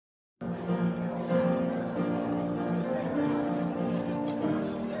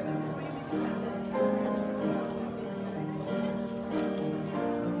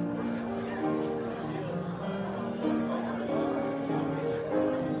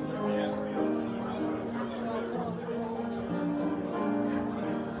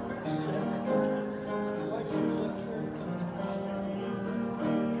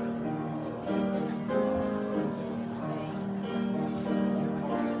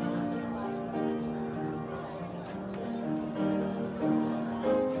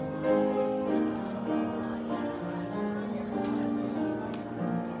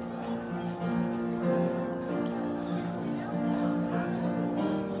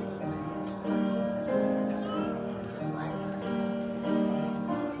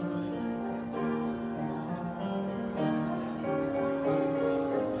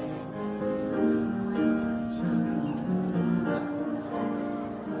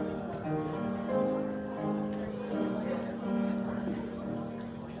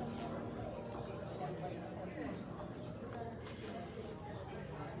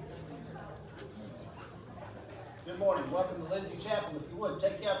Lindsey Chapel, if you would,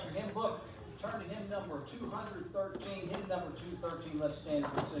 take out your hymn book, turn to hymn number 213, hymn number 213. Let's stand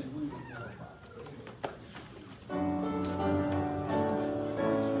and sing, "We Will Glorify."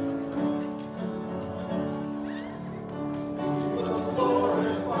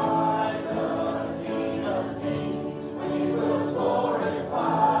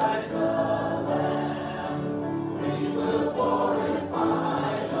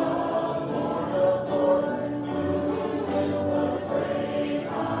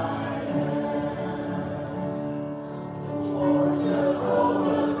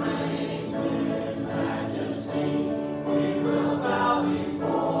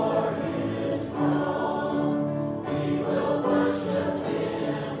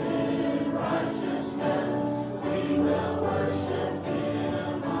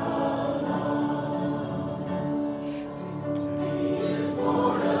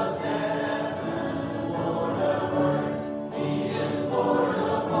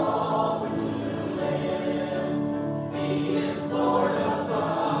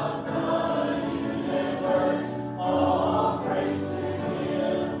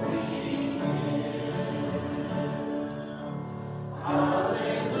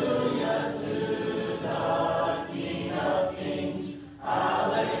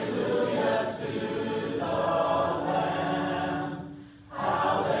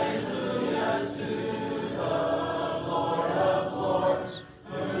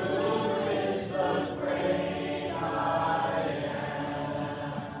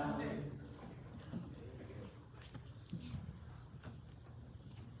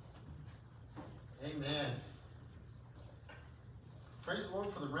 Amen. Praise the Lord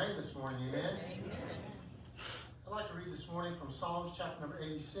for the rain this morning. Amen. Amen. I'd like to read this morning from Psalms chapter number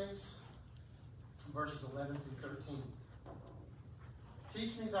 86, verses 11 through 13.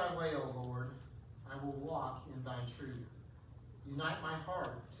 Teach me thy way, O Lord. I will walk in thy truth. Unite my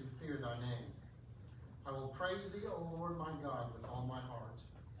heart to fear thy name. I will praise thee, O Lord my God, with all my heart,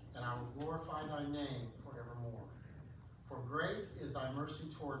 and I will glorify thy name forevermore. For great is thy mercy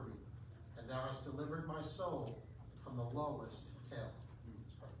toward me, and thou hast delivered my soul from the lowest hell.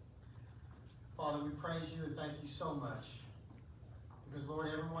 Father, we praise you and thank you so much, because, Lord,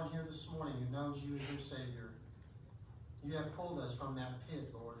 everyone here this morning who knows you as your Savior, you have pulled us from that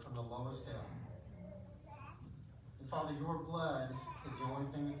pit, Lord, from the lowest hell. And, Father, your blood is the only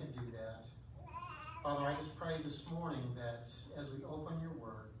thing that can do that. Father, I just pray this morning that as we open your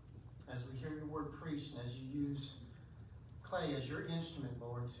word, as we hear your word preached, and as you use clay as your instrument,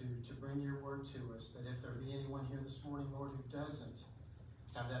 Lord, to bring your word to us, that if there be anyone here this morning, Lord, who doesn't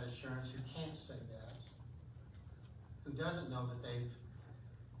have that assurance, who can't say that, who doesn't know that they've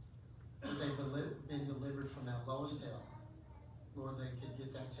been delivered from that lowest hell, Lord, they could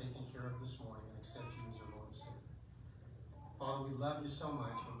get that taken care of this morning and accept you as their Lord and Savior. Father, we love you so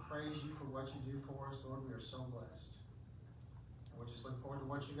much. We praise you for what you do for us, Lord. We are so blessed. And we just look forward to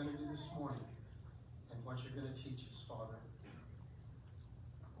what you're going to do this morning and what you're going to teach us, Father.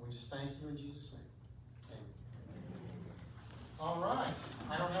 We just thank you in Jesus' name. Amen. All right.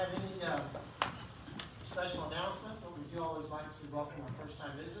 I don't have any special announcements, but we do always like to welcome our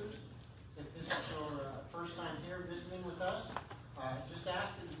first-time visitors. If this is your first time here visiting with us, just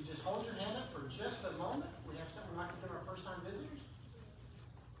ask that you just hold your hand up for just a moment. We have something we'd like to give our first-time visitors.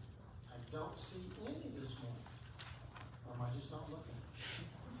 I don't see any this morning. Or am I just not looking?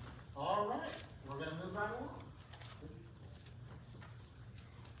 All right. We're going to move right along.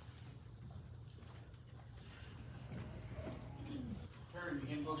 Turn your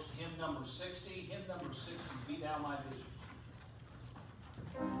hymn books to hymn number 60. Hymn number 60, "Be Thou My Vision."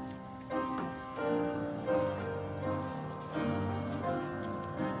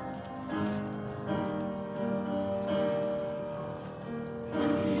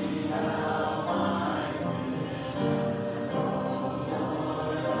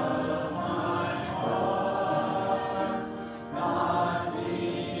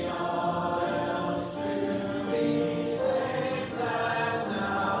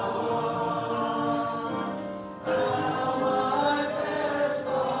 Now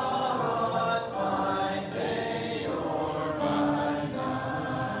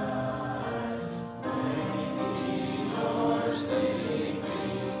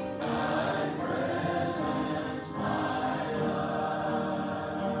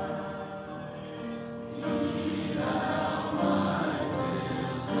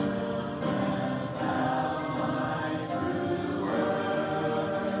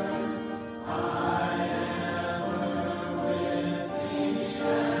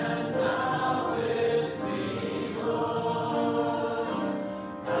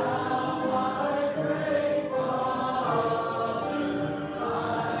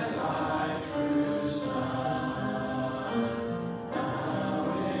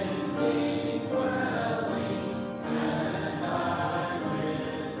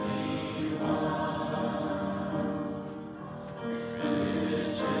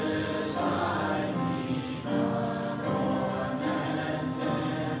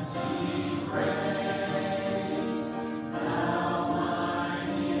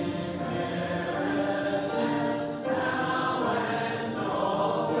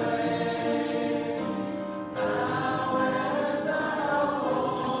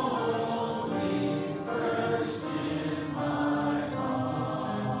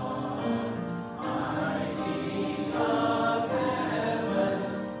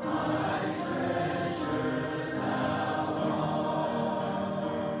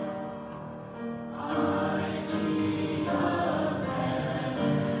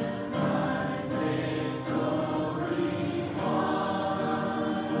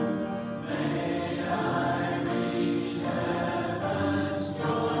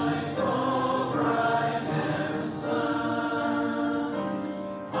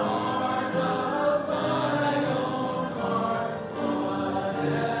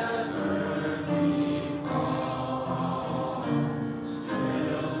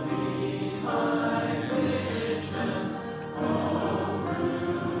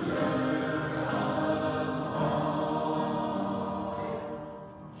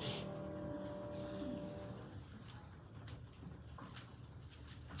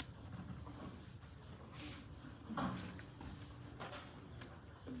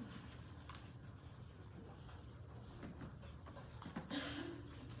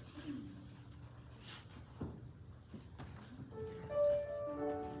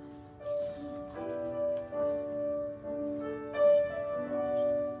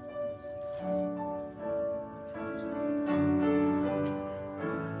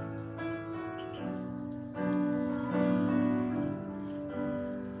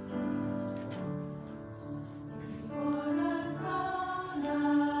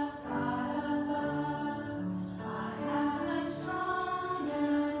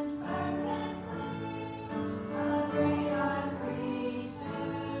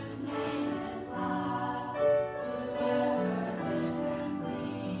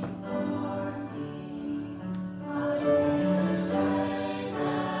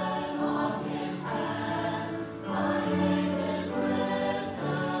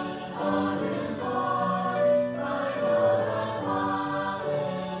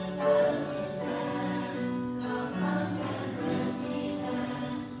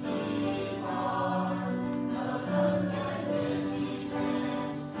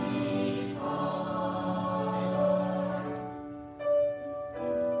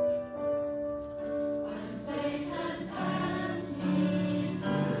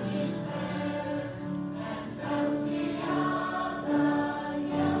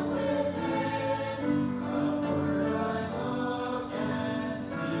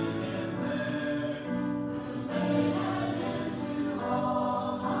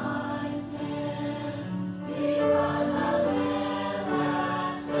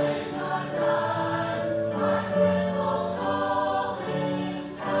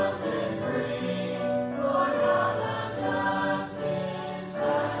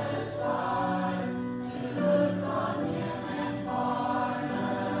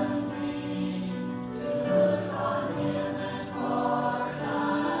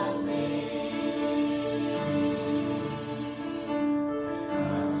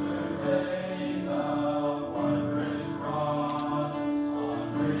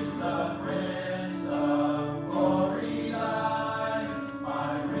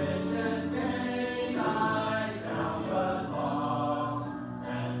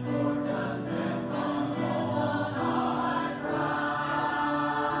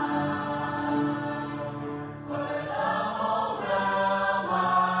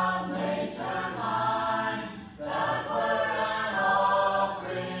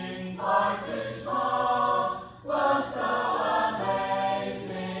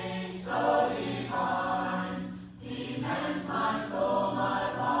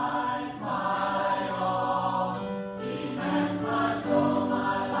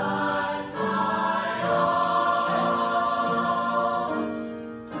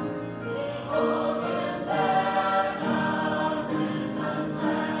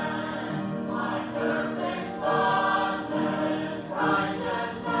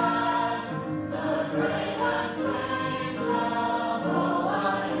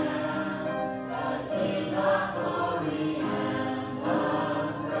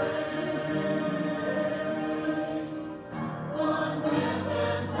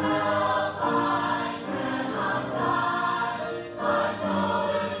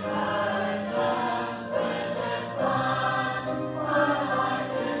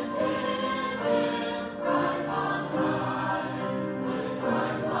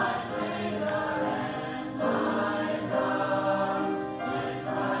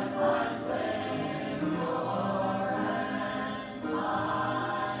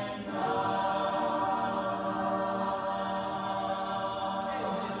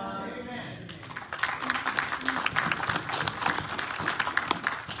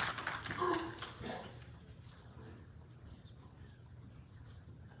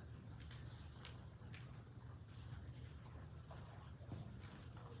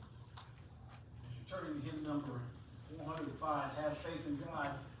turning to hymn number 405, Have Faith in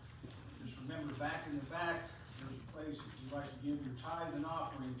God. Just remember, back in the back, there's a place if you'd like to give your tithe and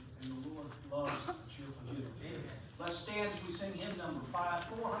offering, and the Lord loves a cheerful giver. Let's stand as we sing hymn number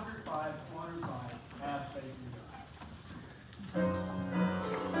 405, Have Faith in God.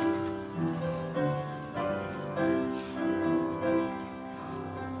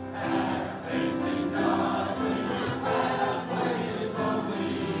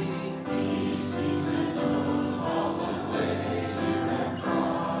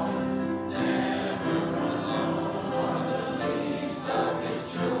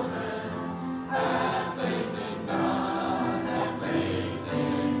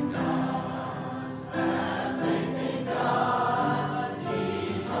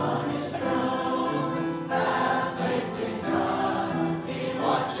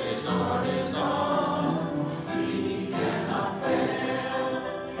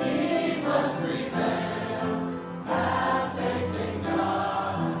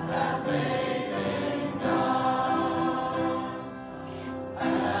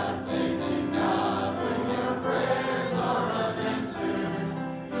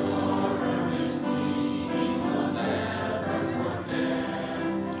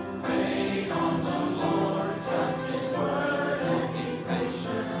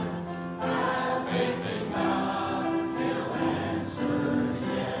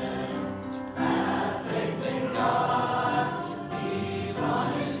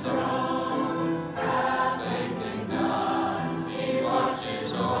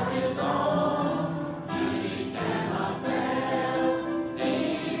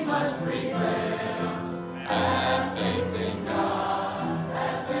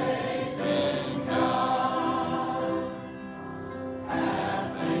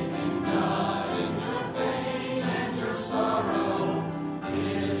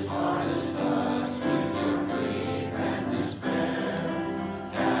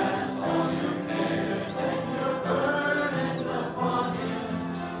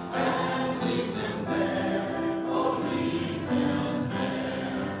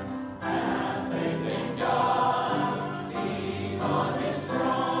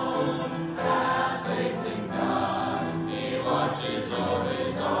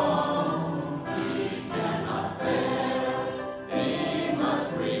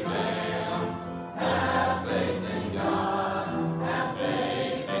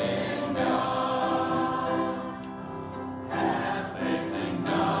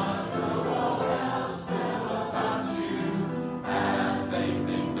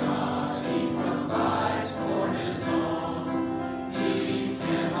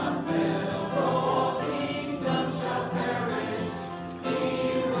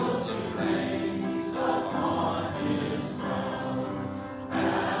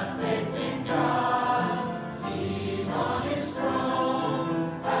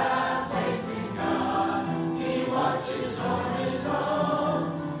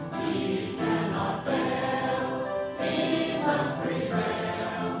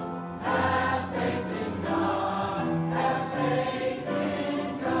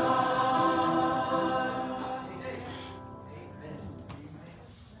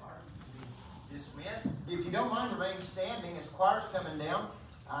 If you don't mind, remain standing as choir's coming down.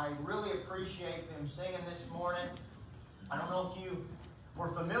 I really appreciate them singing this morning. I don't know if you were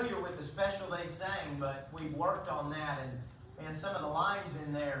familiar with the special they sang, but we've worked on that, and some of the lines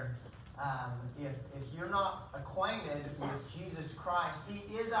in there, if you're not acquainted with Jesus Christ, He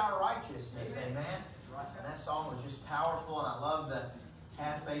is our righteousness, amen? And that song was just powerful, and I love the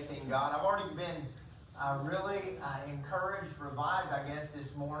Have Faith in God. I've already been really encouraged, revived, I guess,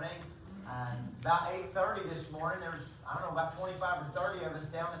 this morning. About 8:30 this morning, there's, I don't know, about 25 or 30 of us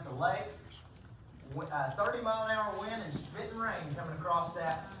down at the lake. 30-mile-an-hour wind and spitting rain coming across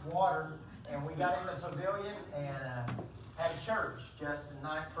that water. And we got in the pavilion and had church. Justin and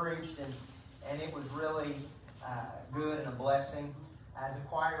I preached, and it was really good and a blessing. As a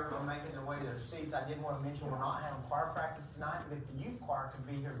choir are making their way to their seats, I did want to mention we're not having choir practice tonight, but if the youth choir could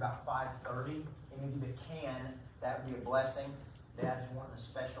be here about 5:30, any of you that can, that would be a blessing. Dad's wanting a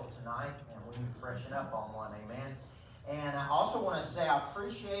special tonight, and we need to freshen up on one, amen. And I also want to say I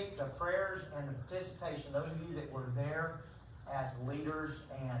appreciate the prayers and the participation. Those of you that were there as leaders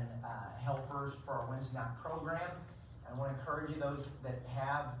and helpers for our Wednesday night program. I want to encourage you, those that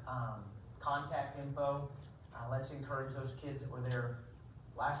have contact info, let's encourage those kids that were there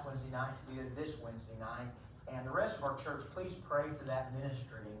last Wednesday night to be there this Wednesday night. And the rest of our church, please pray for that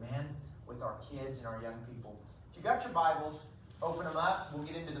ministry, amen, with our kids and our young people. If you got your Bibles, open them up. We'll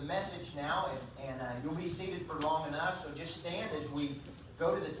get into the message now, and you'll be seated for long enough, so just stand as we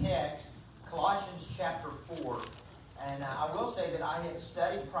go to the text. Colossians chapter 4. And I will say that I had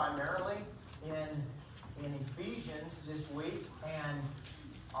studied primarily in Ephesians this week and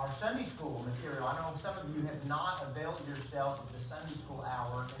our Sunday school material. I know some of you have not availed yourself of the Sunday school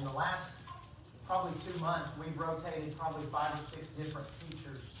hour. In the last probably 2 months, we've rotated probably 5 or 6 different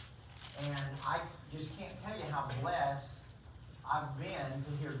teachers. And I just can't tell you how blessed I've been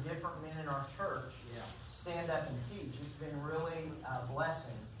to hear different men in our church stand up and teach. It's been really a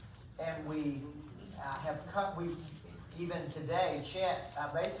blessing. And we have cut, even today, Chet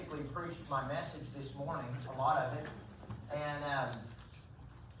basically preached my message this morning, a lot of it. And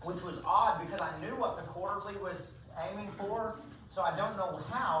which was odd because I knew what the quarterly was aiming for. So I don't know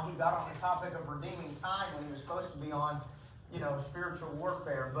how he got on the topic of redeeming time when he was supposed to be on, spiritual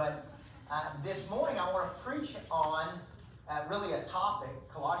warfare. But this morning I want to preach on really a topic.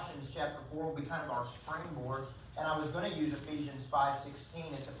 Colossians chapter 4 will be kind of our springboard. And I was going to use Ephesians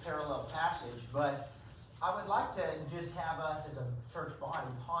 5:16. It's a parallel passage. But I would like to just have us as a church body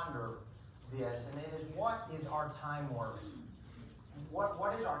ponder this. And it is, what is our time worth?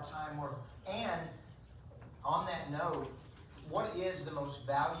 What is our time worth? And on that note, what is the most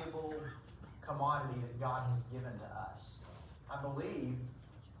valuable commodity that God has given to us? I believe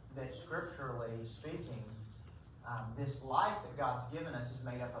that scripturally speaking, this life that God's given us is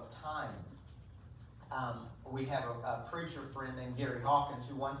made up of time. We have a preacher friend named Gary Hawkins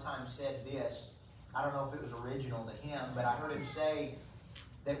who one time said this. I don't know if it was original to him, but I heard him say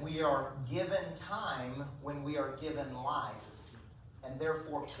that we are given time when we are given life. And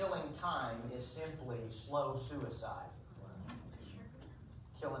therefore, killing time is simply slow suicide.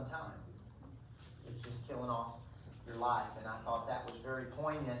 Killing time. It's just killing off your life. And I thought that was very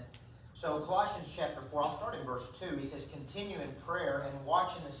poignant. So Colossians chapter 4, I'll start in verse 2. He says, continue in prayer and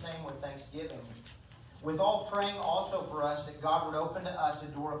watching the same with thanksgiving. With all praying also for us that God would open to us a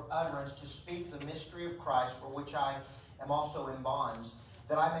door of utterance to speak the mystery of Christ, for which I am also in bonds,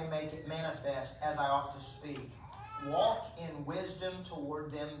 that I may make it manifest as I ought to speak. Walk in wisdom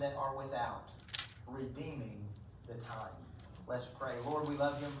toward them that are without, redeeming the time. Let's pray. Lord, we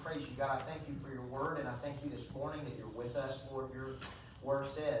love you and praise you. God, I thank you for your word, and I thank you this morning that you're with us. Lord, your word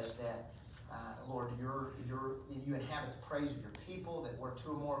says that, Lord, you inhabit the praise of your people, that where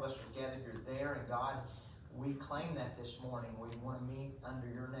 2 or more of us are gathered, you're there. And God, we claim that this morning. We want to meet under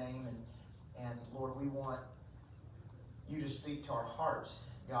your name. And Lord, we want you to speak to our hearts,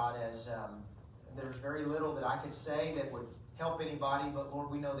 God, as there's very little that I could say that would help anybody. But Lord,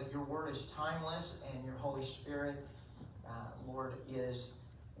 we know that your word is timeless and your Holy Spirit, Lord, is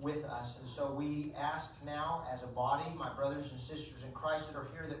with us. And so we ask now as a body, my brothers and sisters in Christ that are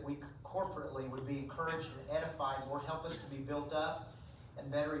here, that we corporately would be encouraged and edified. Lord, help us to be built up and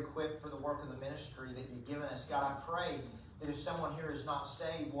better equipped for the work of the ministry that you've given us. God, I pray that if someone here is not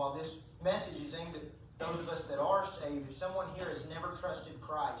saved, while this message is aimed at those of us that are saved, if someone here has never trusted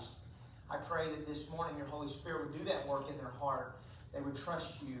Christ, I pray that this morning your Holy Spirit would do that work in their heart. They would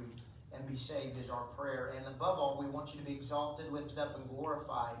trust you and be saved is our prayer. And above all, we want you to be exalted, lifted up, and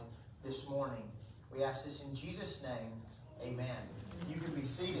glorified this morning. We ask this in Jesus' name. Amen. You can be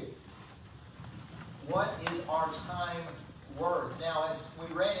seated. What is our time worth? Now, as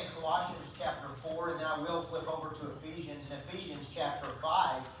we read in Colossians chapter 4, and then I will flip over to Ephesians. In Ephesians chapter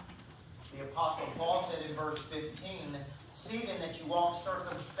 5, the Apostle Paul said in verse 15, see then that you walk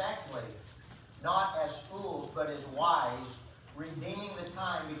circumspectly, not as fools, but as wise, redeeming the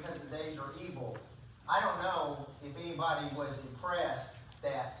time because the days are evil. I don't know if anybody was impressed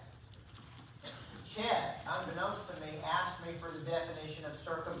that Chet, unbeknownst to me, asked me for the definition of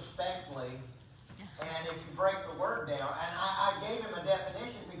circumspectly. And if you break the word down, and I gave him a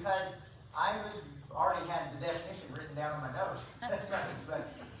definition because I already had the definition written down on my notes. But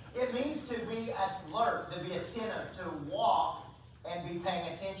it means to be alert, to be attentive, to walk and be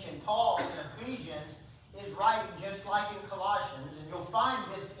paying attention. Paul in Ephesians is writing just like in Colossians, and you'll find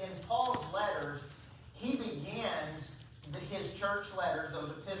this in Paul's letters. He begins his church letters,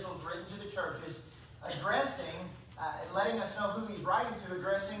 those epistles written to the churches, addressing and letting us know who he's writing to,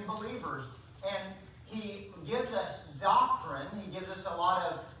 addressing believers. And he gives us doctrine. He gives us a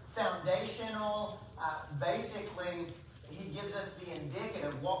lot of foundational, basically, he gives us the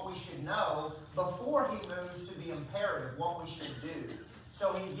indicative, what we should know, before he moves to the imperative, what we should do.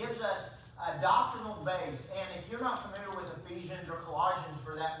 So he gives us a doctrinal base. And if you're not familiar with Ephesians or Colossians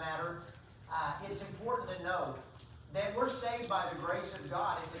for that matter, it's important to know that we're saved by the grace of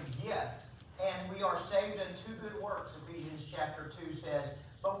God. It's a gift. And we are saved unto good works, Ephesians chapter 2 says.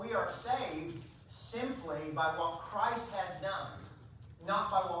 But we are saved simply by what Christ has done, not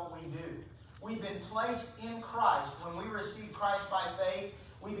by what we do. We've been placed in Christ. When we receive Christ by faith,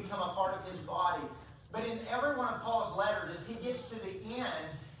 We become a part of his body. But in every one of Paul's letters, as he gets to the end,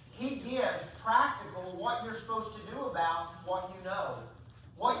 he gives practical what you're supposed to do about what you know.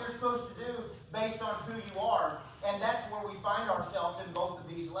 What you're supposed to do based on who you are. And that's where we find ourselves in both of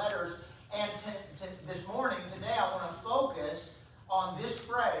these letters. And this morning, today, I want to focus on this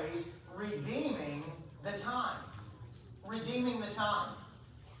phrase, redeeming the time. Redeeming the time.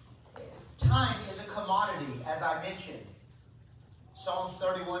 Time is a commodity, as I mentioned. Psalms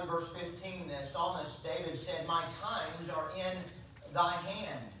 31, verse 15, the psalmist David said, "My times are in thy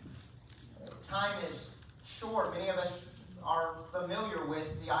hand." Time is short. Many of us are familiar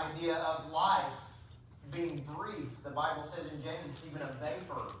with the idea of life being brief. The Bible says in James it's even a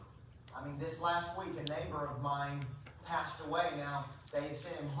vapor. I mean, this last week a neighbor of mine passed away. Now, they had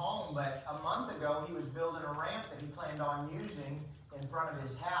sent him home, but a month ago he was building a ramp that he planned on using in front of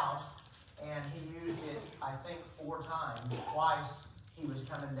his house, and he used it, I think, 4 times. Twice he was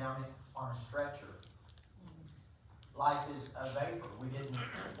coming down it on a stretcher. Life is a vapor.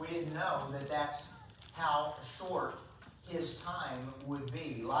 We didn't know that that's how short his time would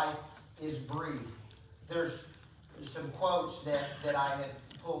be. Life is brief. There's some quotes that I had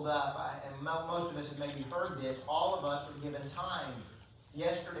pulled up, and most of us have maybe heard this. All of us are given time.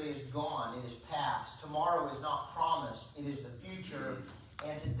 Yesterday is gone. It is past. Tomorrow is not promised. It is the future.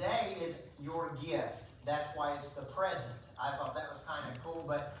 And today is your gift. That's why it's the present. I thought that was kind of cool,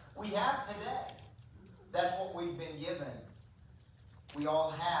 but we have today. That's what we've been given. We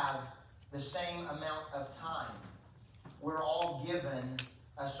all have the same amount of time. We're all given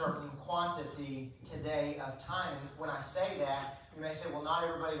a certain quantity today of time. And when I say that, you may say, well, not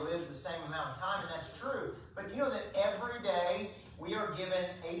everybody lives the same amount of time, and that's true. But you know that every day we are given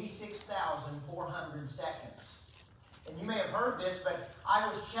 86,400 seconds. And you may have heard this, but I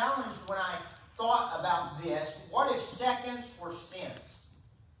was challenged when I thought about this. What if seconds were cents?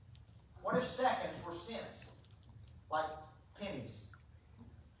 What if seconds were cents? Like pennies.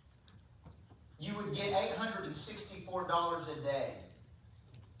 You would get $864 a day.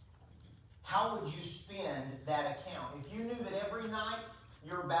 How would you spend that account? If you knew that every night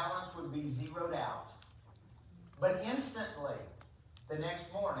your balance would be zeroed out, but instantly, the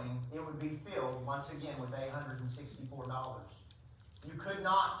next morning, it would be filled once again with $864. You could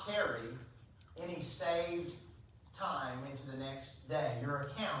not carry any saved time into the next day. Your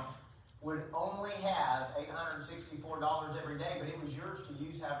account would only have $864 every day, but it was yours to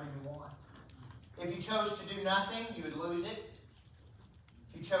use however you want. If you chose to do nothing, you would lose it.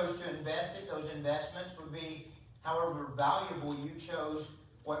 If you chose to invest it, those investments would be however valuable you chose,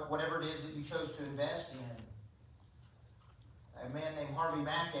 whatever it is that you chose to invest in. A man named Harvey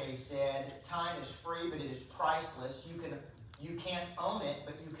Mackay said, "Time is free, but it is priceless. You can't own it,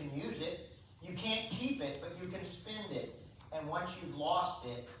 but you can use it. You can't keep it, but you can spend it. And once you've lost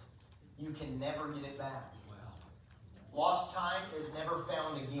it, you can never get it back." Wow. Lost time is never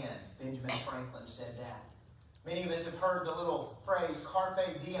found again. Benjamin Franklin said that. Many of us have heard the little phrase, carpe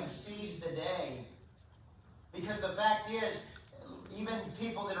diem, seize the day. Because the fact is, even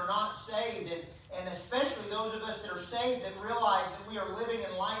people that are not saved, and especially those of us that are saved that realize that we are living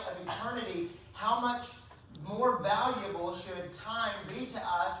in light of eternity, how much more valuable should time be to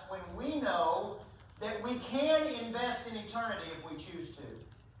us when we know that we can invest in eternity if we choose to.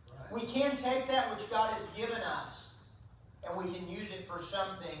 Right. We can take that which God has given us and we can use it for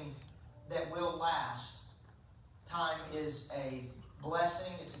something that will last. Time is a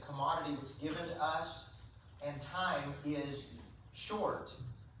blessing. It's a commodity that's given to us, and time is short.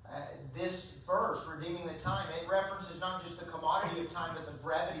 This verse, redeeming the time, it references not just the commodity of time, but the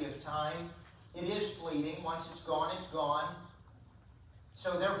brevity of time. It is fleeting. Once it's gone, it's gone.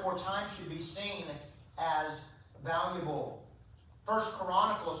 So therefore, time should be seen as valuable. 1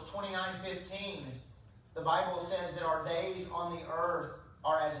 Chronicles 29:15, the Bible says that our days on the earth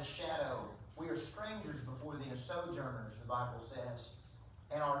are as a shadow. We are strangers before thee and sojourners, the Bible says.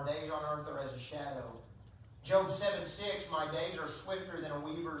 And our days on earth are as a shadow. Job 7:6, my days are swifter than a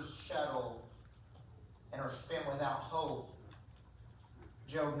weaver's shuttle and are spent without hope.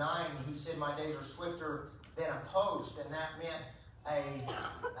 Job 9, he said, my days are swifter than a post, and that meant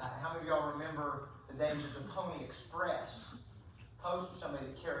how many of y'all remember the days of the Pony Express? Post was somebody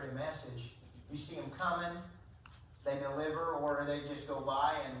that carried a message. You see them coming, they deliver, or they just go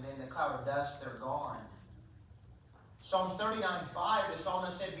by, and then the cloud of dust, they're gone. Psalms 39:5, the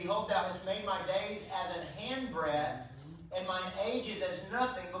psalmist said, behold, thou hast made my days as an handbreadth, and mine ages as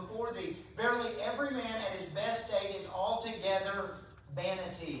nothing before thee. Verily, every man at his best state is altogether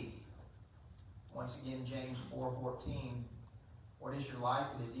vanity. Once again, James 4:14, what is your life?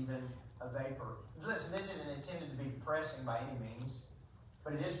 It is even a vapor. Listen, this isn't intended to be depressing by any means.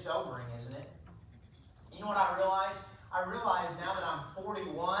 But it is sobering, isn't it? You know what I realized? I realize now that I'm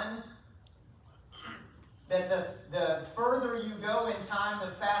 41 that the further you go in time,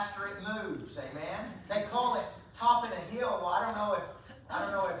 the faster it moves. Amen? They call it topping a hill. Well, I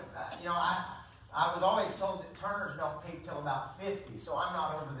don't know if I was always told that Turners don't peak till about 50, so I'm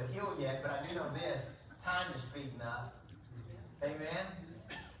not over the hill yet, but I do know this. Time is speeding up. Amen?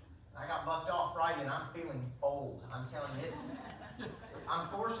 I got bucked off Friday and I'm feeling old. I'm telling you, I'm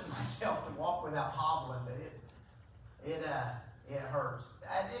forcing myself to walk without hobbling, but it hurts.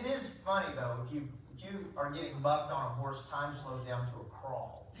 It is funny though, if you are getting bucked on a horse, time slows down to a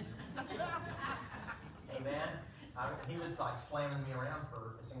crawl. Amen? He was like slamming me around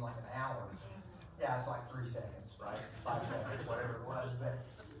for, it seemed like an hour. Yeah, it's like 3 seconds, right? 5 seconds, whatever it was.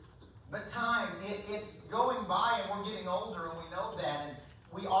 But time, it's going by and we're getting older and we know that. And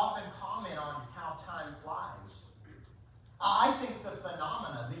we often comment on how time flies. I think the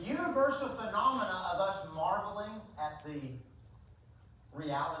universal phenomena of us marveling at the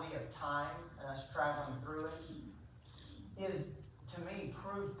reality of time and us traveling through it is, to me,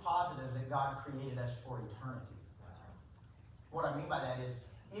 proof positive that God created us for eternity. What I mean by that is,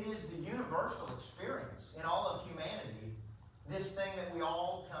 it is the universal experience in all of humanity, this thing that we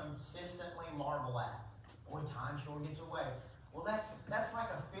all consistently marvel at. Boy, time sure gets away. Well, that's like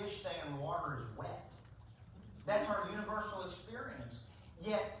a fish saying water is wet. That's our universal experience.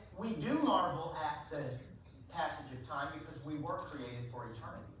 Yet, we do marvel at the passage of time because we were created for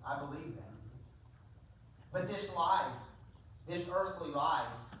eternity. I believe that. But this life, this earthly life,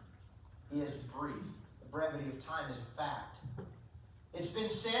 is brief. The brevity of time is a fact. It's been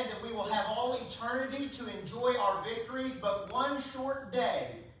said that we will have all eternity to enjoy our victories, but one short day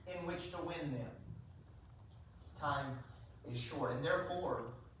in which to win them. Time is short, and therefore,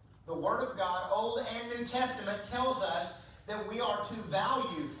 the Word of God, Old and New Testament, tells us that we are to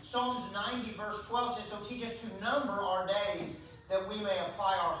value. Psalms 90 verse 12 says, so teach us to number our days that we may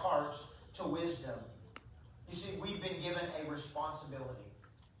apply our hearts to wisdom. You see, we've been given a responsibility.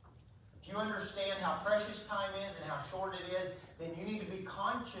 If you understand how precious time is and how short it is, then you need to be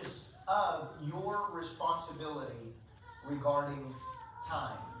conscious of your responsibility regarding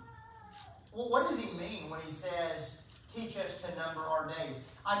time. Well, what does he mean when he says, teach us to number our days?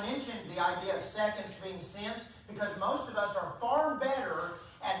 I mentioned the idea of seconds being cents because most of us are far better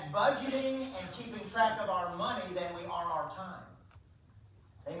at budgeting and keeping track of our money than we are our time.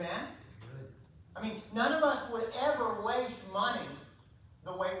 Amen? I mean, none of us would ever waste money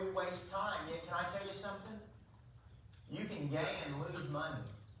the way we waste time. Yet, can I tell you something? You can gain and lose money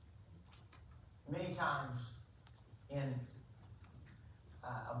many times in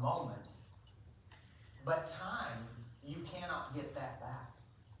a moment. But time, you cannot get that back.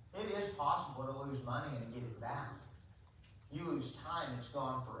 It is possible to lose money and get it back. You lose time, it's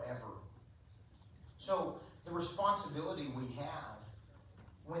gone forever. So, the responsibility we have,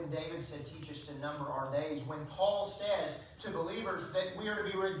 when David said, teach us to number our days, when Paul says to believers that we are to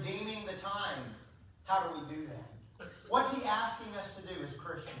be redeeming the time, how do we do that? What's he asking us to do as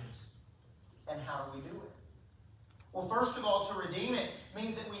Christians? And how do we do it? Well, first of all, to redeem it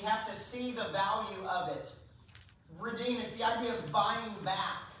means that we have to see the value of it. Redeem, it's the idea of buying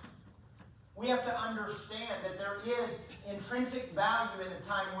back. We have to understand that there is intrinsic value in the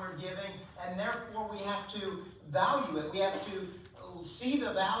time we're giving, and therefore we have to value it. We have to see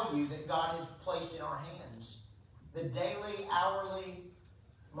the value that God has placed in our hands. The daily, hourly,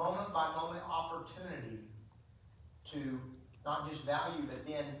 moment-by-moment opportunity to not just value, but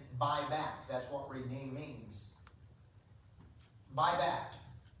then buy back. That's what redeem means. Buy back.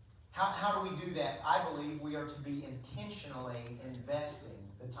 How do we do that? I believe we are to be intentionally investing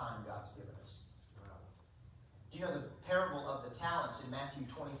the time God's given us. Do you know the parable of the talents in Matthew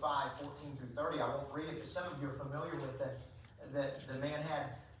 25, 14 through 30? I won't read it, but some of you are familiar with the man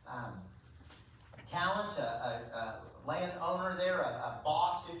had talents, a landowner there, a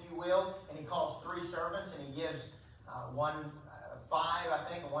boss, if you will, and he calls 3 servants, and he gives one 5, I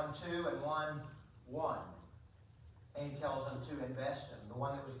think, and one 2, and one 1. And he tells them to invest them. The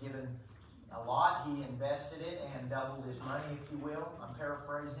one that was given a lot, he invested it and doubled his money, if you will. I'm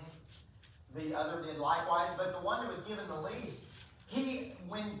paraphrasing. The other did likewise. But the one that was given the least, he,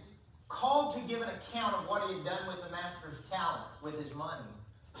 when called to give an account of what he had done with the master's talent, with his money,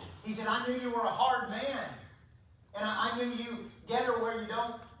 he said, I knew you were a hard man. And I knew you gather where you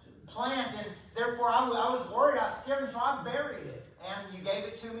don't plant. And therefore I was worried. I was scared. And so I buried it. And you gave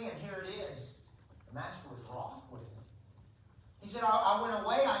it to me, and here it is. The master was wroth with him. He said, I went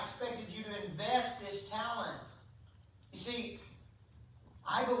away. I expected you to invest this talent. You see,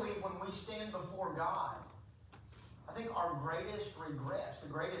 I believe when we stand before God, I think our greatest regrets, the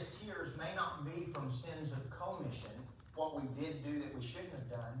greatest tears may not be from sins of commission, what we did do that we shouldn't have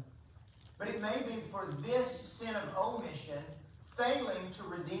done, but it may be for this sin of omission, failing to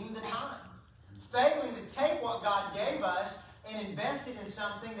redeem the time, failing to take what God gave us and invest it in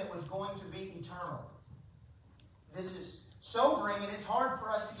something that was going to be eternal. This is sobering, and it's hard for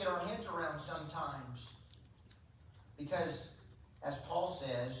us to get our heads around sometimes. Because, as Paul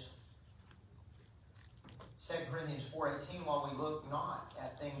says, 2 Corinthians 4:18, while we look not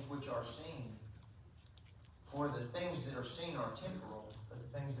at things which are seen, for the things that are seen are temporal, but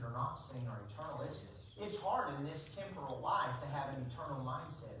the things that are not seen are eternal. It's hard in this temporal life to have an eternal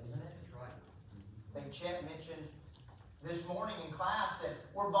mindset, isn't it? That's right. I think Chet mentioned this morning in class that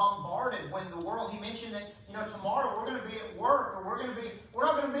we're bombarded when the world, he mentioned that, tomorrow we're going to be at work, or we're not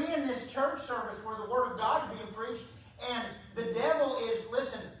going to be in this church service where the Word of God's being preached. And the devil is,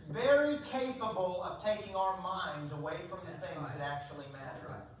 listen, very capable of taking our minds away from the things that actually matter.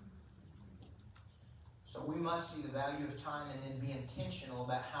 Right. So we must see the value of time and then be intentional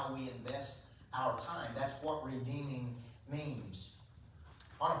about how we invest our time. That's what redeeming means.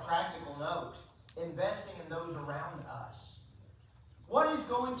 On a practical note, investing in those around us. What is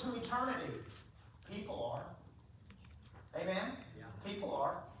going to eternity? People are. Amen? Yeah. People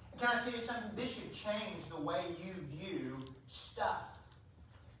are. And can I tell you something? This should change the way you view stuff.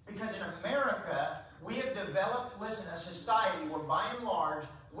 Because in America, we have developed, a society where by and large,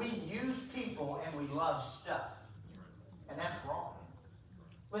 we use people and we love stuff. And that's wrong.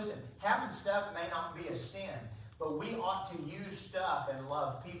 Listen, having stuff may not be a sin, but we ought to use stuff and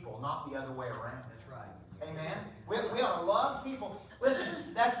love people, not the other way around. That's right. Amen? We ought to love people.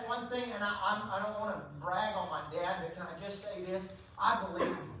 Listen, that's one thing, and I don't want to brag on my dad, but can I just say this? I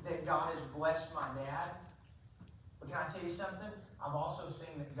believe that God has blessed my dad. But can I tell you something? I've also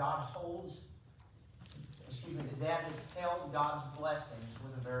seen that that dad has held God's blessings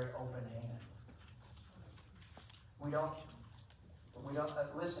with a very open hand. We don't,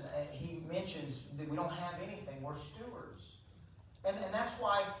 listen, he mentions that we don't have anything. We're stewards. And that's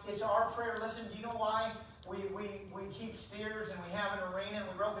why it's our prayer. Listen, do you know why we keep steers and we have an arena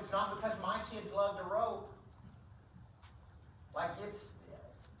and we rope? It's not because my kids love to rope.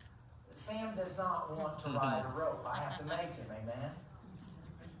 Sam does not want to ride a rope. I have to make him, amen?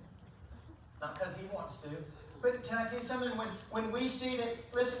 Not because he wants to. But can I tell you something? When we see that,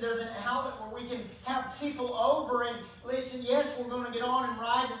 listen, there's an outlet where we can have people over and listen, yes, we're going to get on and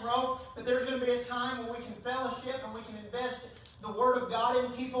ride and rope, but there's going to be a time where we can fellowship and we can invest the Word of God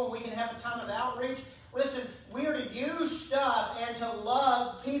in people and we can have a time of outreach. Listen, we are to use stuff and to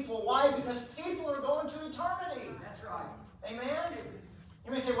love people. Why? Because people are going to eternity. That's right. Amen?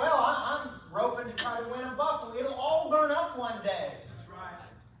 You may say, well, I'm roping to try to win a buckle. It'll all burn up one day. That's right.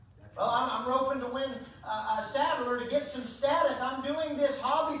 Well, I'm roping to win a saddler to get some status. I'm doing this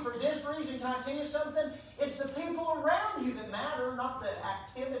hobby for this reason. Can I tell you something? It's the people around you that matter, not the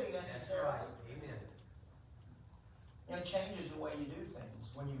activity necessarily. That's right. Amen. It changes the way you do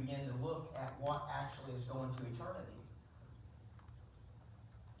things when you begin to look at what actually is going to eternity.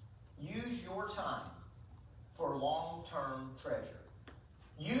 Use your time for long-term treasure.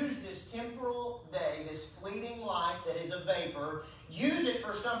 Use this temporal day, this fleeting life that is a vapor. Use it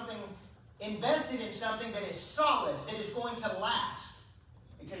for something, invested in something that is solid, that is going to last.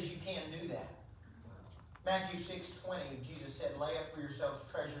 Because you can do that. Matthew 6:20, Jesus said, lay up for yourselves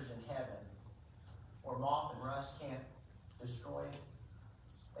treasures in heaven, where moth and rust can't destroy it.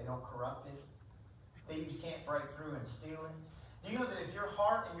 They don't corrupt it. Thieves can't break through and steal it. Do you know that if your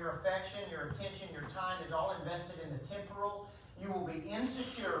heart and your affection, your attention, your time is all invested in the temporal, you will be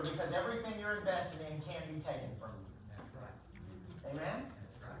insecure because everything you're invested in can be taken from you. That's right. Amen?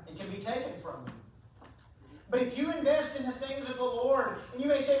 That's right. It can be taken from you. But if you invest in the things of the Lord, and you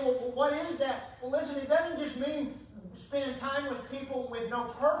may say, well, what is that? Well, listen, it doesn't just mean spending time with people with no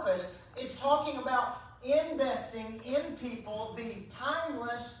purpose. It's talking about investing in people the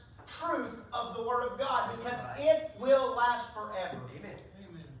timeless truth of the Word of God, because it will last forever. Amen.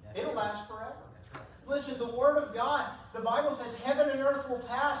 It'll last forever. That's right. Listen, the Word of God, the Bible says heaven and earth will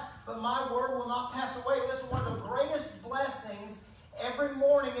pass, but my Word will not pass away. Listen, one of the greatest blessings every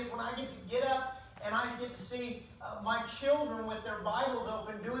morning is when I get to get up and I get to see my children with their Bibles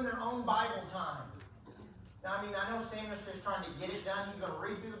open doing their own Bible time. Now, I know Sam is trying to get it done. He's going to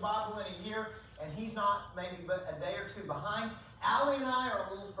read through the Bible in a year, and he's not maybe but a day or two behind. Allie and I are a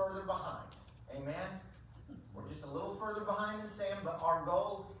little further behind. Amen? We're just a little further behind than Sam, but our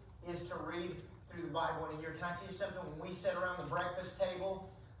goal is to read through the Bible in a year. Can I tell you something? When we sit around the breakfast table,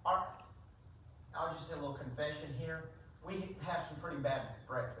 I'll just do a little confession here. We have some pretty bad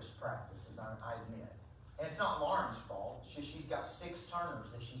breakfast practices, I admit. And it's not Lauren's fault. It's just she's got 6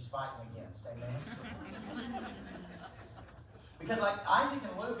 Turners that she's fighting against. Amen? Because like Isaac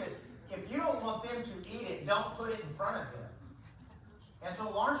and Lucas, if you don't want them to eat it, don't put it in front of them. And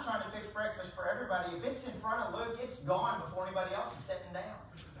so Lauren's trying to fix breakfast for everybody. If it's in front of Luke, it's gone before anybody else is sitting down.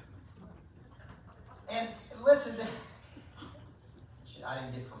 And listen, I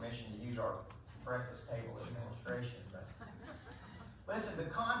didn't get permission to use our breakfast table administration, but listen, the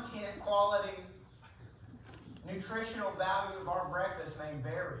content, quality, nutritional value of our breakfast may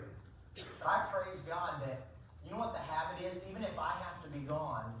vary. But I praise God that, you know what the habit is? Even if I have to be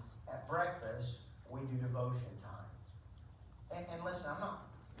gone at breakfast, we do devotion time. And listen, I'm not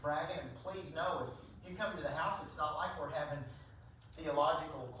bragging, and please know, if you come to the house, it's not like we're having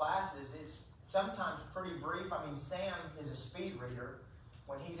theological classes. It's sometimes pretty brief. I mean, Sam is a speed reader.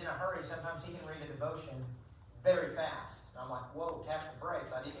 When he's in a hurry, sometimes he can read a devotion very fast. And I'm like, whoa, tap the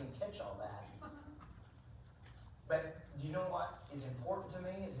brakes. I didn't even catch all that. But do you know what is important to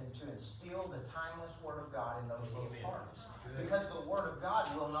me? Is to instill the timeless Word of God in those little hearts. Because the Word of God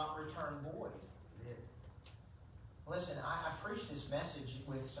will not return void. Listen, I preach this message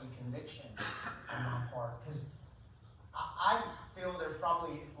with some conviction in my heart. Because I feel there's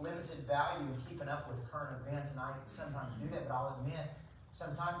probably limited value in keeping up with current events. And I sometimes do that, but I'll admit,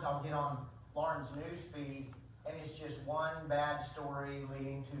 sometimes I'll get on Lauren's news feed and it's just one bad story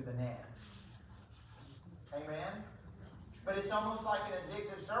leading to the next. Amen? But it's almost like an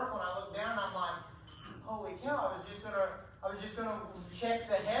addictive circle, and I look down and I'm like, holy cow, I was just gonna check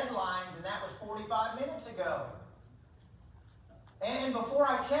the headlines, and that was 45 minutes ago. And before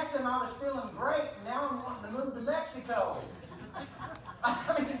I checked them, I was feeling great, and now I'm wanting to move to Mexico.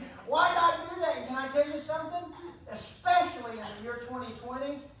 I mean, why did I do that? And can I tell you something? Especially in the year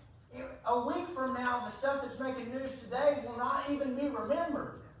 2020, a week from now, the stuff that's making news today will not even be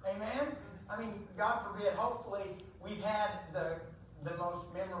remembered. Amen? I mean, God forbid, hopefully we've had the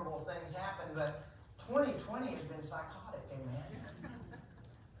most memorable things happen, but 2020 has been psychotic. Amen?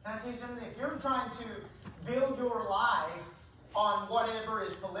 Can I tell you something? If you're trying to build your life on whatever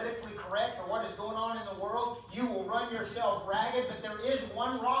is politically correct or what is going on in the world, you will run yourself ragged. But there is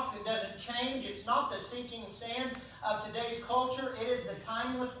one rock that doesn't change. It's not the sinking sand of today's culture. It is the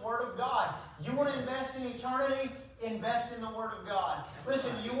timeless Word of God. You want to invest in eternity? Invest in the Word of God.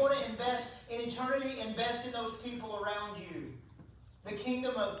 Listen, you want to invest in eternity? Invest in those people around you. The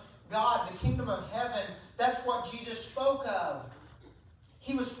kingdom of God, the kingdom of heaven, that's what Jesus spoke of.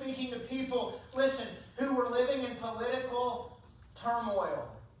 He was speaking to people, listen, who were living in political turmoil.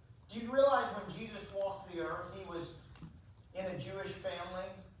 Do you realize when Jesus walked the earth, he was in a Jewish family,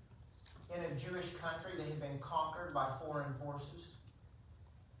 in a Jewish country that had been conquered by foreign forces?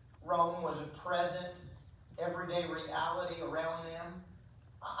 Rome was a present, everyday reality around them.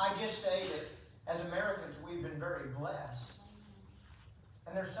 I just say that as Americans, we've been very blessed.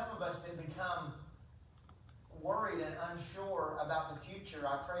 And there's some of us that become worried and unsure about the future.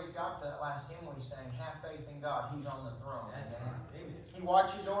 I praise God for that last hymn we sang, have faith in God. He's on the throne. Amen. He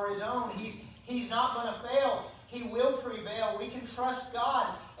watches o'er his own. He's not going to fail. He will prevail. We can trust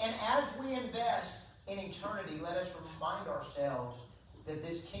God. And as we invest in eternity, let us remind ourselves that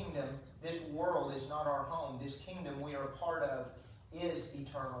this kingdom, this world is not our home. This kingdom we are a part of is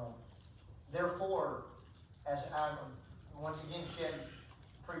eternal. Therefore, as I once again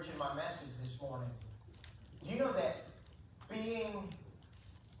preaching my message this morning, do you know that being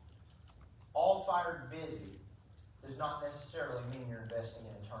all fired busy does not necessarily mean you're investing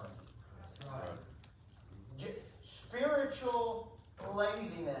in eternity? Right. Spiritual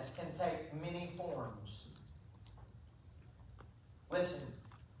laziness can take many forms. Listen,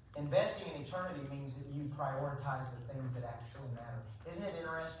 investing in eternity means that you prioritize the things that actually matter. Isn't it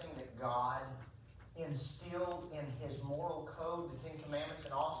interesting that God instilled in His moral code the Ten Commandments,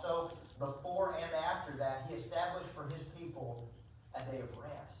 and also before and after that, He established for His people a day of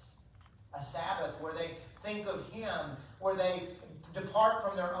rest, a Sabbath where they think of Him, where they depart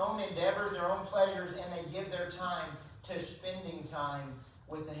from their own endeavors, their own pleasures, and they give their time to spending time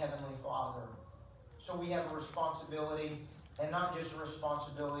with the Heavenly Father. So we have a responsibility, and not just a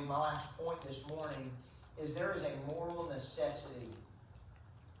responsibility. My last point this morning is there is a moral necessity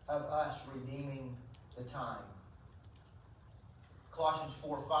of us redeeming the time. Colossians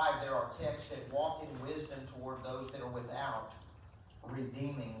 4:5, there are texts that walk in wisdom toward those that are without,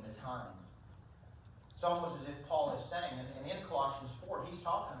 redeeming the time. It's almost as if Paul is saying, and in Colossians 4, he's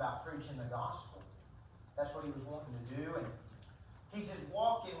talking about preaching the gospel. That's what he was wanting to do. And he says,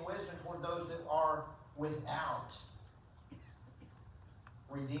 walk in wisdom toward those that are without,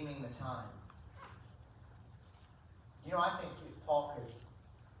 redeeming the time. You know, I think if Paul could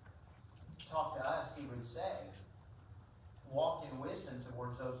talked to us, he would say, walk in wisdom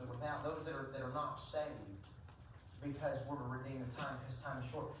towards those that are without, those that are not saved, because we're to redeem the time, because time is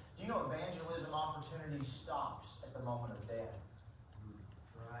short. Do you know evangelism opportunity stops at the moment of death?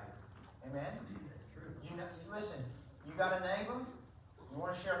 Right. Amen? True. You know, listen, you got a neighbor, you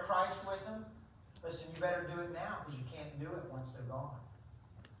want to share Christ with them? Listen, you better do it now, because you can't do it once they're gone.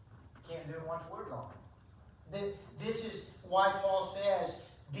 You can't do it once we're gone. This is why Paul says,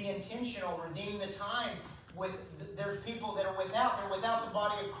 be intentional, redeem the time. There's people that are without. They're without the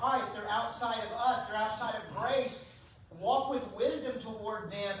body of Christ. They're outside of us. They're outside of grace. Walk with wisdom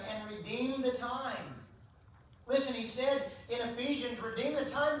toward them and redeem the time. Listen, he said in Ephesians, redeem the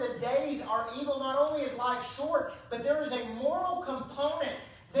time. The days are evil. Not only is life short, but there is a moral component.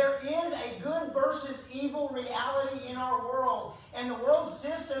 There is a good versus evil reality in our world. And the world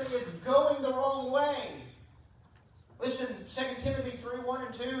system is going the wrong way. Listen, 2 Timothy 3:1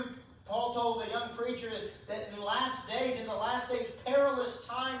 and 2, Paul told a young preacher that in the last days, perilous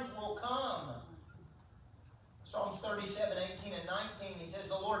times will come. Psalms 37:18 and 19, he says,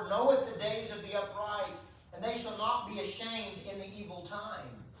 the Lord knoweth the days of the upright, and they shall not be ashamed in the evil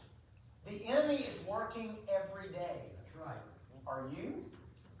time. The enemy is working every day. That's right. Are you?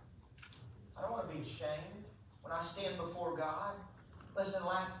 I don't want to be ashamed when I stand before God. Listen,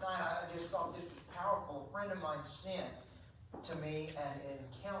 last night I just thought this was powerful. A friend of mine sent to me an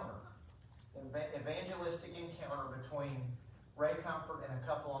encounter, an evangelistic encounter between Ray Comfort and a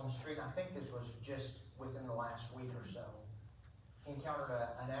couple on the street. I think this was just within the last week or so. He encountered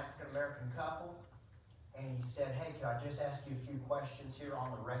an African-American couple, and he said, hey, could I just ask you a few questions here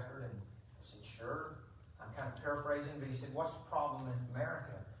on the record? And I said, sure. I'm kind of paraphrasing, but he said, what's the problem with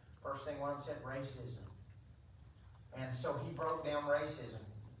America? First thing one of them said, racism. And so he broke down racism.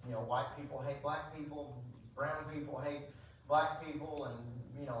 You know, white people hate black people, brown people hate black people,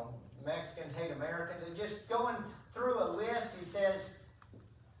 and, you know, Mexicans hate Americans. And just going through a list, he says,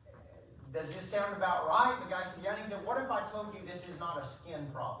 does this sound about right? The guy said, yeah. And he said, what if I told you this is not a skin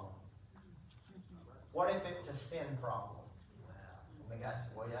problem? What if it's a sin problem? And the guy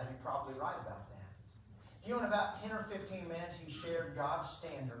said, well, yeah, you're probably right about that. You know, in about 10 or 15 minutes, he shared God's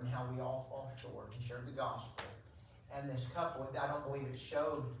standard and how we all fall short. He shared the gospel. And this couple, I don't believe it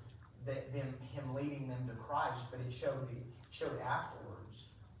showed him leading them to Christ, but it showed afterwards.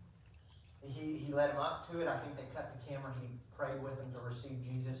 He led them up to it. I think they cut the camera. He prayed with them to receive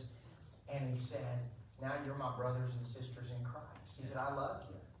Jesus. And he said, now you're my brothers and sisters in Christ. He said, I love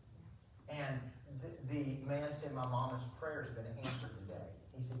you. And the man said, my mama's prayers have been answered today.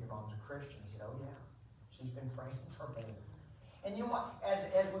 He said, your mom's a Christian. He said, oh yeah, she's been praying for me. And you know what?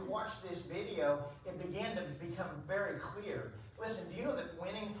 As we watched this video, it began to become very clear. Listen, do you know that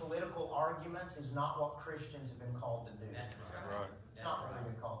winning political arguments is not what Christians have been called to do? That's right. It's not what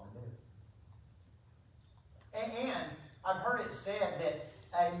we've been called to do. And I've heard it said that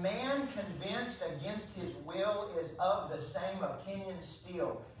a man convinced against his will is of the same opinion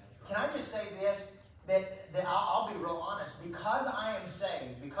still. Can I just say this? That I'll be real honest. Because I am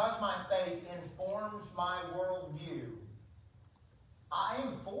saved, because my faith informs my worldview, I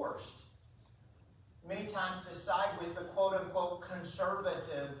am forced many times to side with the quote-unquote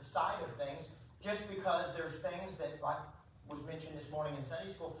conservative side of things, just because there's things that, like was mentioned this morning in Sunday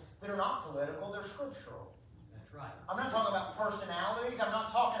school, that are not political, they're scriptural. That's right. I'm not talking about personalities. I'm not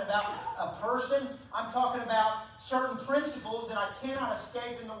talking about a person. I'm talking about certain principles that I cannot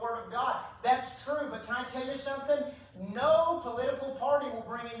escape in the Word of God. That's true, but can I tell you something? No political party will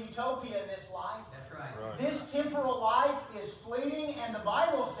bring a utopia in this life. That's right. This temporal life is fleeting, and the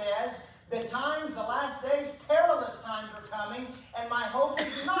Bible says the times, the last days, perilous times are coming, and my hope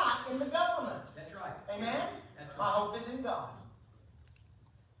is not in the government. That's right. Amen? That's right. My hope is in God.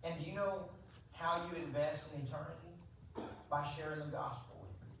 And do you know how you invest in eternity? By sharing the gospel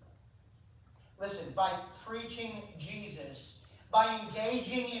with people. Listen, by preaching Jesus, by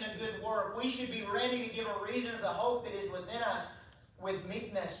engaging in a good work, we should be ready to give a reason of the hope that is within us with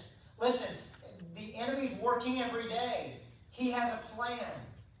meekness. Listen, the enemy's working every day. He has a plan.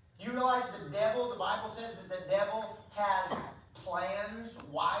 Do you realize the devil, the Bible says that the devil has plans,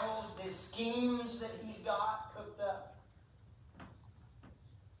 wiles, these schemes that he's got cooked up.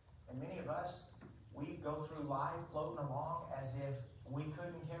 And many of us, we go through life floating along as if we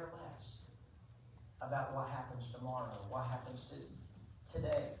couldn't care less about what happens tomorrow, what happens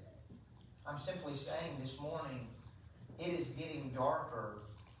today. I'm simply saying this morning, it is getting darker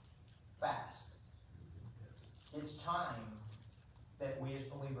fast. It's time that we as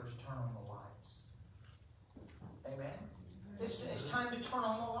believers turn on the lights. Amen? It's time to turn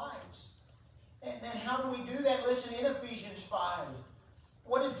on the lights. And how do we do that? Listen, in Ephesians 5,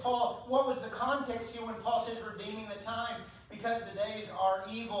 What was the context here when Paul says redeeming the time? Because the days are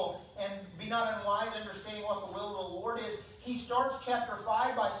evil, and be not unwise, understanding what the will of the Lord is. He starts chapter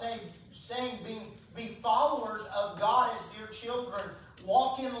 5 by saying be followers of God as dear children.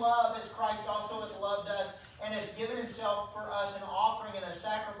 Walk in love as Christ also hath loved us, and hath given himself for us an offering and a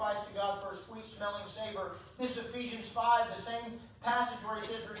sacrifice to God for a sweet-smelling savor. This is Ephesians 5, the same passage where he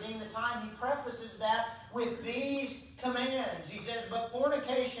says, redeem the time. He prefaces that with these commands. He says, but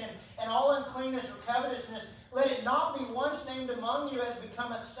fornication and all uncleanness or covetousness, let it not be once named among you as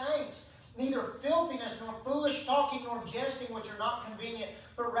becometh saints, neither filthiness, nor foolish talking, nor jesting, which are not convenient,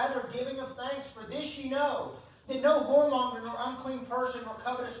 but rather giving of thanks. For this ye know, that no whoremonger, nor unclean person, nor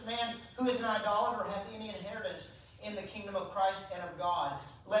covetous man who is an idolater hath any inheritance in the kingdom of Christ and of God.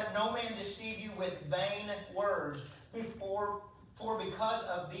 Let no man deceive you with vain words. For because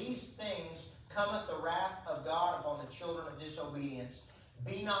of these things cometh the wrath of God upon the children of disobedience.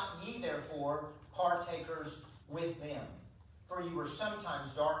 Be not ye therefore partakers with them. For ye were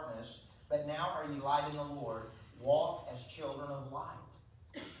sometimes darkness, but now are ye light in the Lord. Walk as children of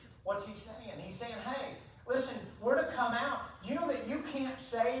light. What's he saying? He's saying, hey, listen, we're to come out. You know that you can't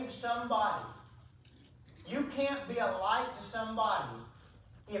save somebody. You can't be a light to somebody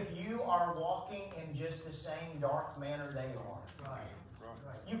if you are walking in just the same dark manner they are. Right.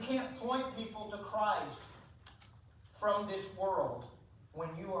 You can't point people to Christ from this world when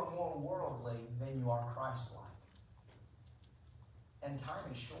you are more worldly than you are Christ-like. And time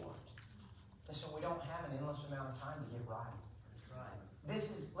is short. Listen, we don't have an endless amount of time to get right. That's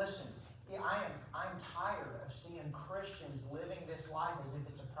right. Listen, I'm tired of seeing Christians living this life as if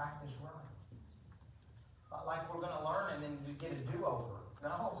it's a practice run. Like we're going to learn and then get a do-over.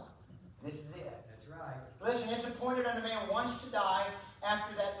 No, this is it. That's right. Listen, it's appointed unto man once to die,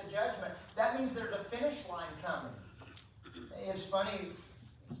 after that the judgment. That means there's a finish line coming. It's funny,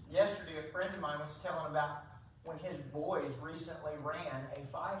 yesterday a friend of mine was telling about when his boys recently ran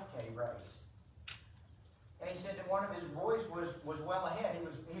a 5K race. And he said that one of his boys was well ahead.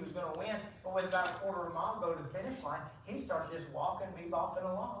 He was going to win, but with about a quarter of a mile to go to the finish line, he starts just walking, bebopping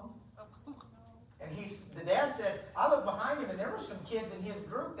along. And the dad said, I looked behind him, and there were some kids in his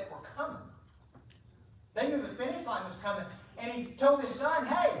group that were coming. They knew the finish line was coming. And he told his son,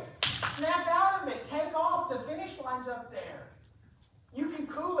 hey, snap out of it. Take off. The finish line's up there. You can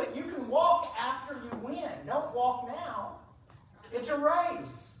cool it. You can walk after you win. Don't walk now. It's a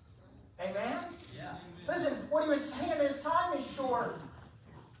race. Amen? Yeah. Listen, what he was saying is time is short.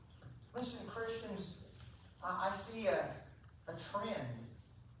 Listen, Christians, I see a trend.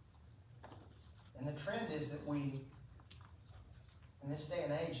 And the trend is that we, in this day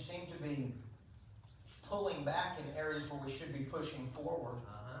and age, seem to be pulling back in areas where we should be pushing forward.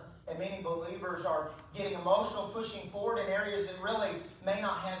 And many believers are getting emotional, pushing forward in areas that really may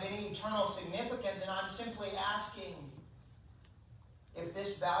not have any eternal significance. And I'm simply asking if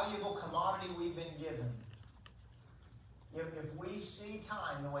this valuable commodity we've been given, if we see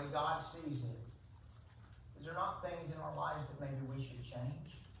time the way God sees it, is there not things in our lives that maybe we should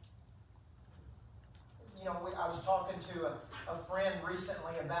change? You know, I was talking to a friend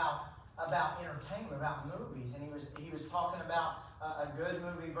recently about entertainment, about movies, and he was talking about a good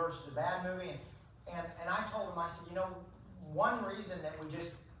movie versus a bad movie, and I told him, I said, you know, one reason that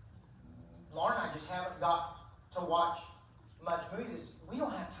Laura and I just haven't got to watch much movies is we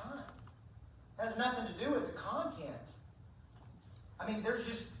don't have time. It has nothing to do with the content. I mean, there's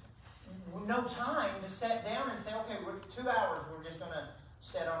just no time to sit down and say, okay, 2 hours, we're just going to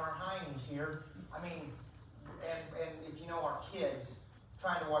sit on our hindies here. I mean, and if you know our kids,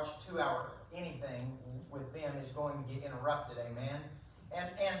 trying to watch 2 hour anything with them is going to get interrupted, amen?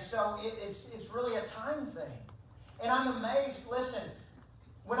 And so it's really a time thing. And I'm amazed, listen,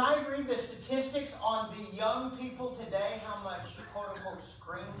 when I read the statistics on the young people today, how much quote-unquote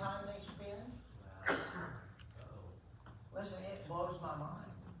screen time they spend, listen, it blows my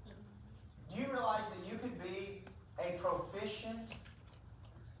mind. Do you realize that you could be a proficient,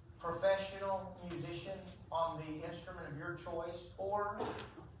 professional musician on the instrument of your choice, or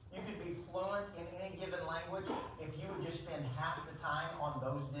you could be fluent in any given language if you would just spend half the time on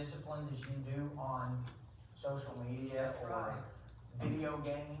those disciplines as you do on social media or video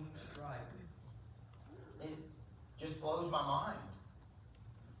games? That's right. It just blows my mind.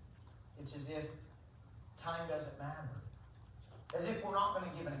 It's as if time doesn't matter. As if we're not going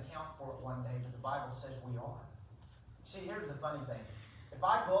to give an account for it one day, but the Bible says we are. See, here's the funny thing. If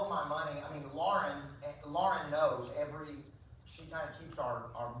I blow my money, I mean, Lauren knows she kind of keeps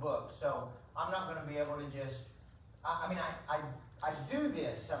our books, so I'm not going to be able to just, I I do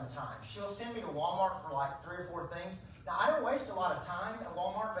this sometimes. She'll send me to Walmart for like 3 or 4 things. Now, I don't waste a lot of time at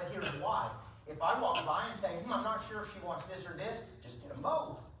Walmart, but here's why. If I walk by and say, I'm not sure if she wants this or this, just get them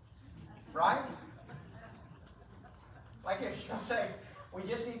both. Right? Like if she'll say, we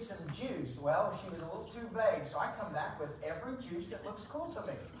just need some juice. Well, she was a little too vague, so I come back with every juice that looks cool to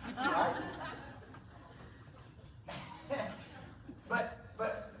me. Right?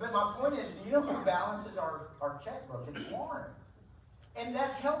 But my point is, do you know who balances our checkbook? It's Warren. And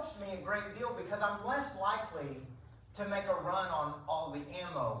that helps me a great deal because I'm less likely to make a run on all the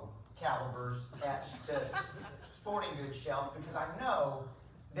ammo calibers at the sporting goods shelf because I know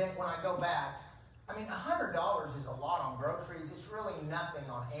that when I go back, I mean, $100 is a lot on groceries. It's really nothing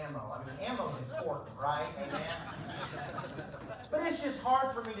on ammo. I mean, ammo's important, right? Amen? But it's just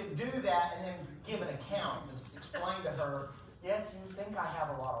hard for me to do that and then give an account and explain to her, yes, you think I have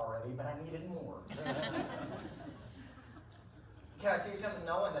a lot already, but I needed more. Can I tell you something?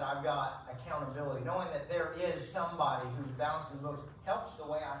 Knowing that I've got accountability, knowing that there is somebody who's balancing the books, helps the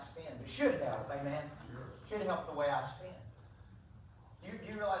way I spend. It should help, amen? Sure. Should help the way I spend. Do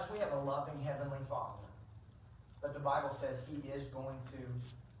you realize we have a loving Heavenly Father? But the Bible says He is going to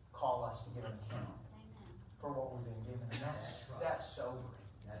call us to give an account for what we've been given. And that's sobering.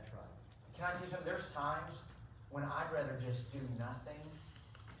 That's right. Can I tell you something? There's times when I'd rather just do nothing.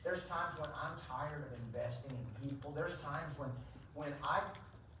 There's times when I'm tired of investing in people. There's times when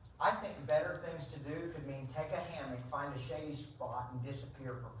I think better things to do could mean take a hammock, find a shady spot, and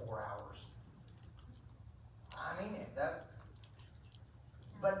disappear for 4 hours. I mean it.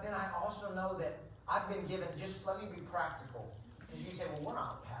 But then I also know that I've been given, just let me be practical. Because you say, well, we're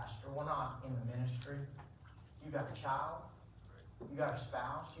not a pastor. We're not in the ministry. You got a child. You got a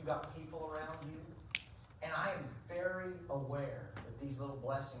spouse. You got people around you. And I am very aware that these little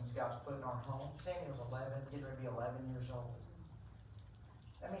blessings God's put in our home. Samuel's 11, getting ready to be 11 years old.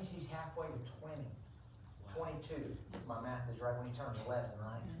 That means he's halfway to 20. 22, if my math is right, when he turns 11,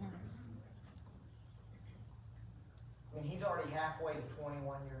 right? I mean, he's already halfway to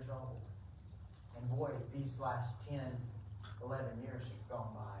 21 years old. And boy, these last 10, 11 years have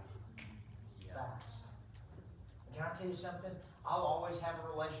gone by fast. And can I tell you something? I'll always have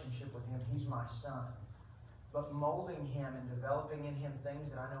a relationship with him. He's my son. But molding him and developing in him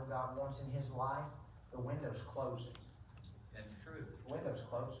things that I know God wants in his life, the window's closing. That's true. The window's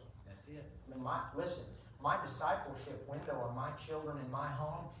closing. That's it. I mean, my discipleship window on my children in my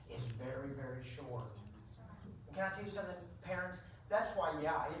home is very, very short. And can I tell you something, parents? That's why,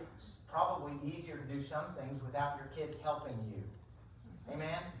 it's probably easier to do some things without your kids helping you.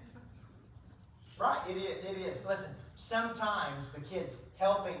 Amen? Right, it is. Listen, sometimes the kids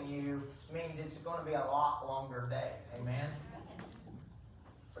helping you means it's going to be a lot longer day. Amen?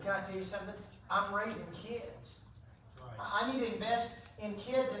 But can I tell you something? I'm raising kids. I need to invest in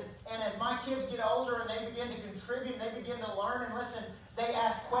kids. And as my kids get older and they begin to contribute and they begin to learn and listen, they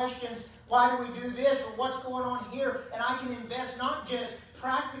ask questions. Why do we do this? Or what's going on here? And I can invest not just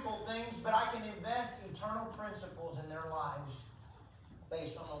practical things, but I can invest eternal principles in their lives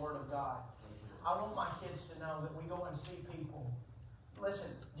based on the Word of God. I want my kids to know that we go and see people.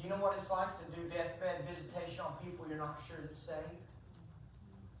 Listen, do you know what it's like to do deathbed visitation on people you're not sure that's saved?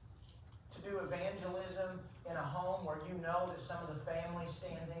 To do evangelism in a home where you know that some of the family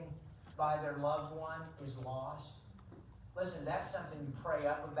standing by their loved one is lost. Listen, that's something you pray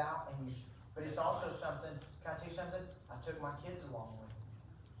up about, but it's also something, can I tell you something? I took my kids along with me.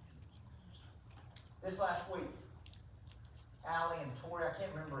 This last week, Allie and Tori, I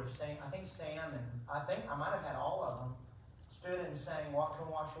can't remember if Sam, I think Sam and I might have had all of them, stood and sang, "What can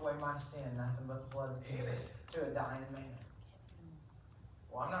wash away my sin? Nothing but the blood of Jesus," to a dying man.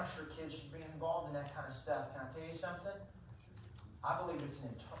 Well, I'm not sure kids should be involved in that kind of stuff. Can I tell you something? I believe it's an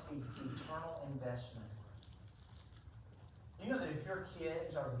eternal investment. Do you know that if your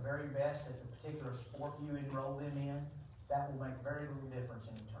kids are the very best at the particular sport you enroll them in, that will make very little difference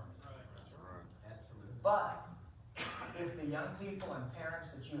in eternity? Right. Absolutely. But if the young people and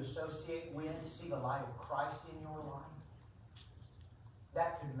parents that you associate with see the light of Christ in your life,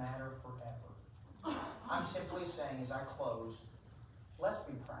 that could matter forever. I'm simply saying as I close, let's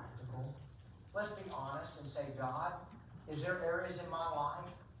be practical. Let's be honest and say, God, is there areas in my life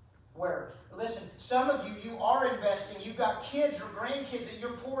where, listen, some of you are investing. You've got kids or grandkids that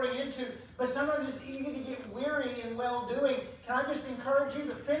you're pouring into, but sometimes it's easy to get weary in well-doing. Can I just encourage you,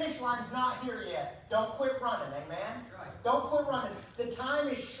 the finish line's not here yet. Don't quit running, amen? That's right. Don't quit running. The time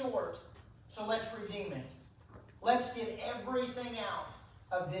is short, so let's redeem it. Let's get everything out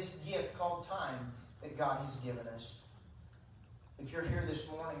of this gift called time that God has given us. If you're here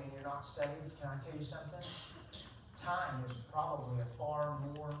this morning and you're not saved, can I tell you something? Time is probably a far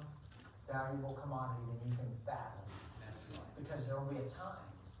more valuable commodity than you can fathom. That's right. Because there will be a time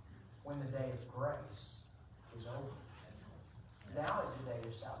when the day of grace is over. Now is the day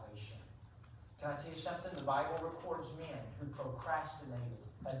of salvation. Can I tell you something? The Bible records men who procrastinated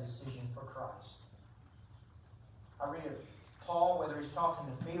a decision for Christ. I read of Paul, whether he's talking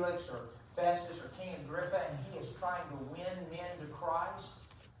to Felix or Festus or King Agrippa, and he is trying to win men to Christ.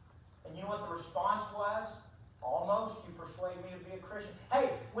 And you know what the response was? Almost, you persuade me to be a Christian. Hey,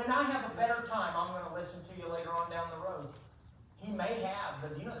 when I have a better time, I'm going to listen to you later on down the road. He may have,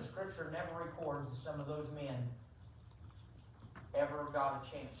 but you know the Scripture never records that some of those men ever got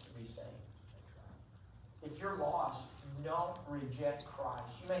a chance to be saved. If you're lost, don't reject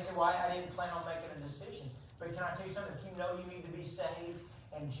Christ. You may say, well, I didn't plan on making a decision. But can I tell you something? If you know you need to be saved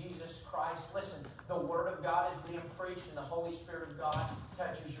and Jesus Christ, listen, the Word of God is being preached and the Holy Spirit of God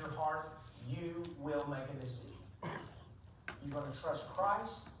touches your heart, you will make a decision. You're going to trust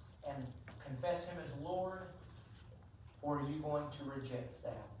Christ and confess Him as Lord, or are you going to reject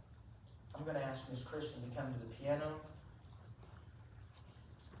that? I'm going to ask Miss Kristen to come to the piano.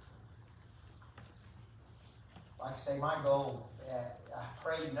 Like I say, my goal, I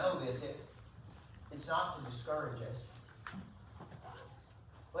pray you know this, it's not to discourage us.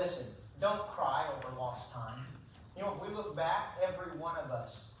 Listen, don't cry over lost time. You know, if we look back, every one of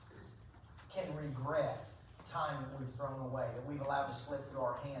us can regret time that we've thrown away, that we've allowed to slip through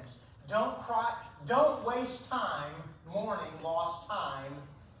our hands. Don't cry. Don't waste time mourning lost time.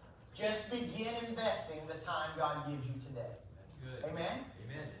 Just begin investing the time God gives you today. That's good. Amen?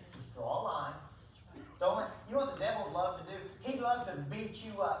 Amen. Just draw a line. Don't let, you know what the devil would love to do? He'd love to beat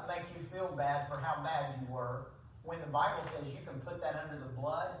you up, make you feel bad for how bad you were. When the Bible says you can put that under the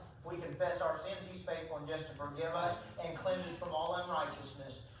blood, if we confess our sins, He's faithful and just to forgive us and cleanse us from all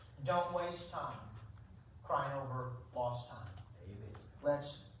unrighteousness. Don't waste time crying over lost time. Amen.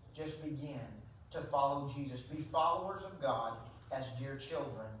 Let's just begin to follow Jesus. Be followers of God as dear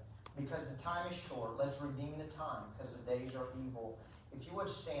children, because the time is short. Let's redeem the time, because the days are evil. If you would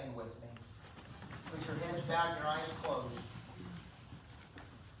stand with me, with your heads bowed and your eyes closed.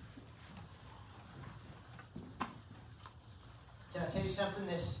 Can I tell you something?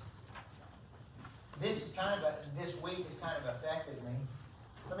 This is kind of this week has kind of affected me.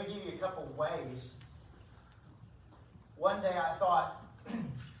 Let me give you a couple ways. One day I thought,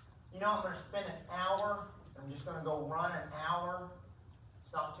 you know, I'm going to spend an hour. I'm just going to go run an hour.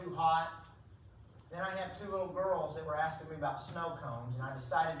 It's not too hot. Then I had two little girls that were asking me about snow cones, and I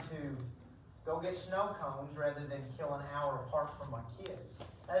decided to go get snow cones rather than kill an hour apart from my kids.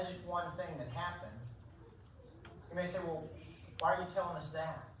 That's just one thing that happened. You may say, well, why are you telling us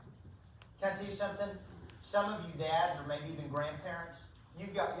that? Can I tell you something? Some of you dads, or maybe even grandparents,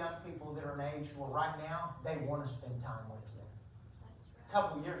 you've got young people that are in age where right now they want to spend time with you. A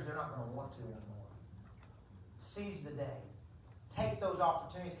couple of years, they're not going to want to anymore. Seize the day. Take those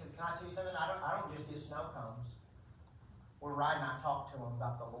opportunities, because can I tell you something? I don't just get snow cones. We're riding, I talk to them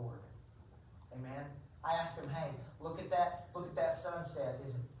about the Lord. Amen. I ask them, hey, look at that sunset.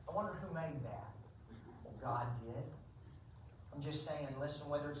 I wonder who made that. Well, God did. I'm just saying, listen,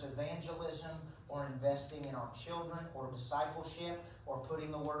 whether it's evangelism or investing in our children or discipleship or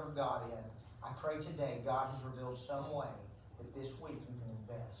putting the Word of God in, I pray today God has revealed some way that this week you can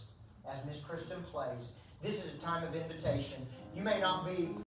invest. As Miss Kristen plays, this is a time of invitation. You may not be